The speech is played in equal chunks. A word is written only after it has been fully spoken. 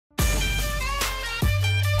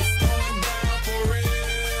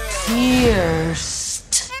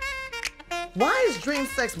pierced. Why is dream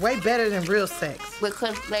sex way better than real sex?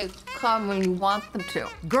 Because they come when you want them to.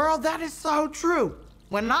 Girl, that is so true.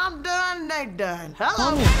 When I'm done, they done.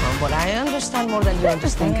 Hello. But I understand more than you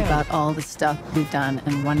Just think understand. about all the stuff we've done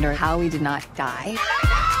and wonder how we did not die.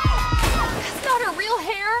 It's not her real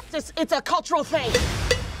hair. It's a cultural thing.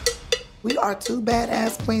 We are two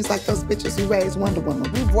badass queens like those bitches who raised Wonder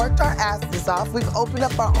Woman. We've worked our asses off. We've opened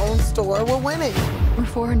up our own store. We're winning. We're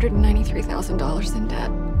 $493,000 in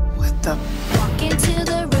debt. What the? Walk into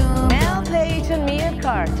the room. Now play to Mia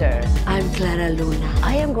Carter. I'm Clara Luna.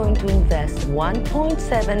 I am going to invest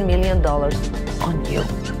 $1.7 million on you.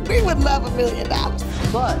 We would love $1 million.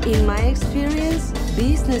 But In my experience,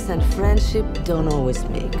 business and friendship don't always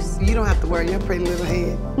mix. You don't have to worry your pretty little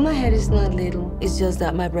head. My head is not little. It's just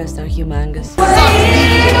that my breasts are humongous.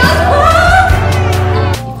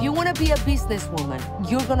 If you want to be a businesswoman,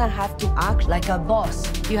 you're gonna have to act like a boss.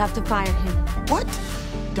 You have to fire him. What?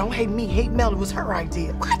 Don't hate me. Hate Mel. It was her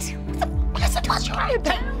idea. What? What's it about your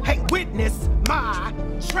idea? Hey, witness my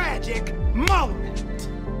tragic moment.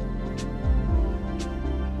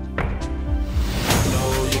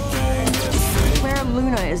 Clara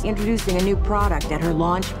Luna is introducing a new product at her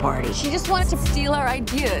launch party. She just wanted to steal our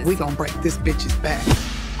ideas. We gonna break this bitch's back.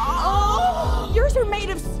 Oh, yours are made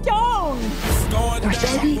of stone.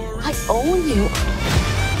 Baby, I own you.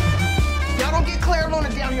 Y'all don't get Claire Luna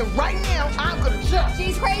down here right now. I'm gonna jump.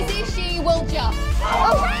 She's crazy. She will jump.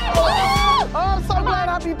 Oh, I'm so glad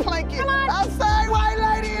I be planking. Come on. I'm sorry, white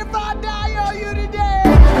lady, if I die on you today.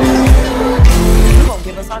 you won't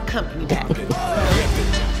give us our company back.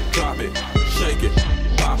 Drop it, shake it,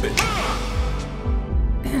 pop it.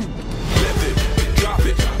 Lift it, drop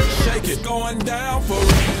it, shake it. Going down for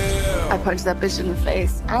real. I punched that bitch in the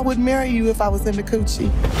face. I would marry you if I was in the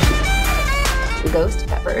coochie. Ghost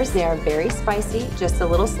peppers. They are very spicy. Just a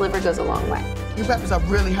little sliver goes a long way. You peppers are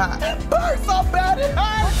really hot. It burns so bad it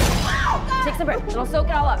hurts. Take some bread. It'll soak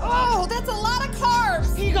it all up. Oh, that's a lot of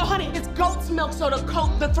carbs. Here you go, honey. It's goat's milk, so to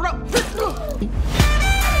coat the throat.